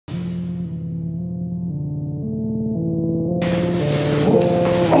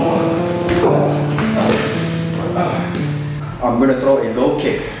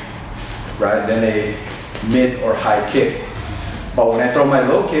high kick. But when I throw my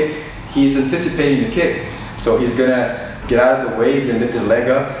low kick, he's anticipating the kick. So he's gonna get out of the way, then lift his leg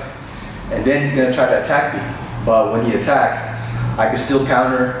up, and then he's gonna try to attack me. But when he attacks, I can still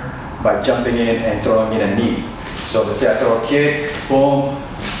counter by jumping in and throwing in a knee. So let's say I throw a kick, boom,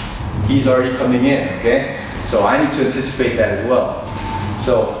 he's already coming in, okay? So I need to anticipate that as well.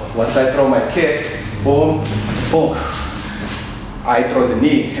 So once I throw my kick, boom, boom, I throw the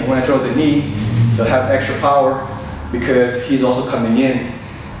knee. And when I throw the knee, he'll have extra power because he's also coming in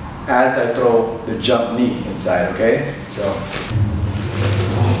as I throw the jump knee inside, okay? So,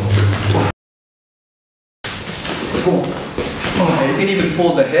 boom. And you can even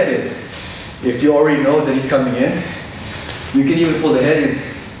pull the head in. If you already know that he's coming in, you can even pull the head in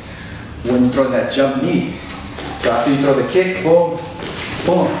when you throw that jump knee. So after you throw the kick, boom,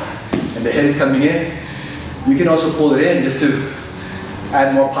 boom, and the head is coming in, you can also pull it in just to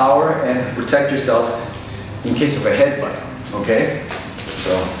add more power and protect yourself in case of a headbutt, okay?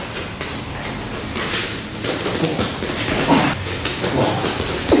 So.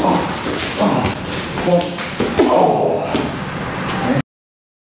 Oh.